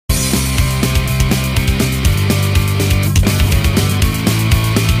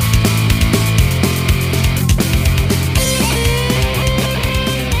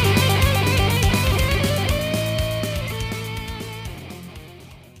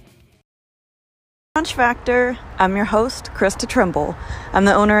Crunch Factor. I'm your host, Krista Trimble. I'm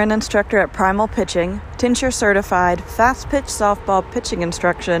the owner and instructor at Primal Pitching, tincture certified, fast pitch softball pitching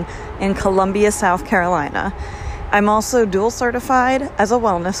instruction in Columbia, South Carolina. I'm also dual certified as a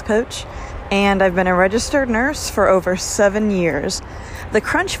wellness coach, and I've been a registered nurse for over 7 years. The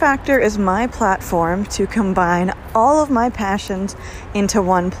Crunch Factor is my platform to combine all of my passions into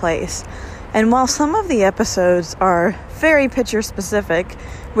one place. And while some of the episodes are very pitcher specific,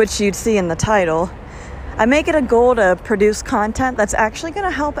 which you'd see in the title, I make it a goal to produce content that's actually going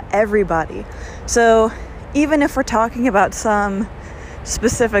to help everybody. So even if we're talking about some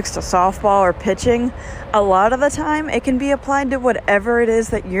specifics to softball or pitching, a lot of the time it can be applied to whatever it is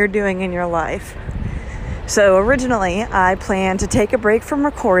that you're doing in your life. So originally I planned to take a break from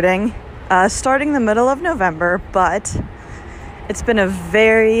recording starting the middle of November, but it's been a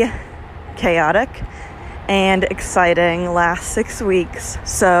very chaotic and exciting last 6 weeks.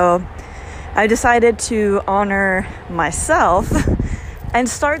 So I decided to honor myself and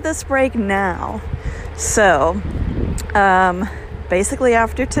start this break now. So, basically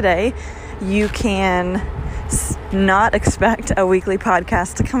after today, you can not expect a weekly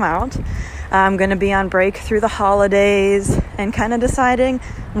podcast to come out. I'm going to be on break through the holidays and kind of deciding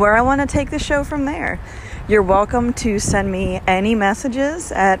where I want to take the show from there. You're welcome to send me any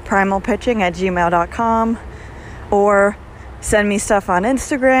messages at primalpitching@gmail.com or send me stuff on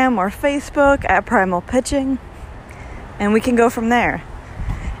Instagram or Facebook at Primal Pitching, and we can go from there.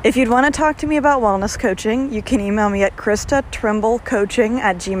 If you'd want to talk to me about wellness coaching, you can email me at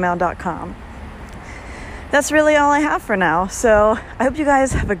kristatrimblecoaching@gmail.com. That's really all I have for now. So I hope you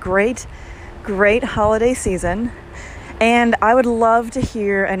guys have a great holiday season. And I would love to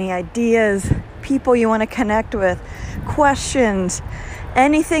hear any ideas, people you want to connect with, questions,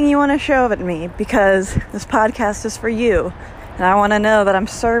 anything you want to show at me, because this podcast is for you. And I want to know that I'm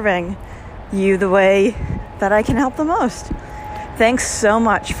serving you the way that I can help the most. Thanks so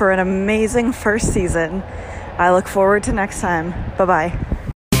much for an amazing first season. I look forward to next time. Bye-bye.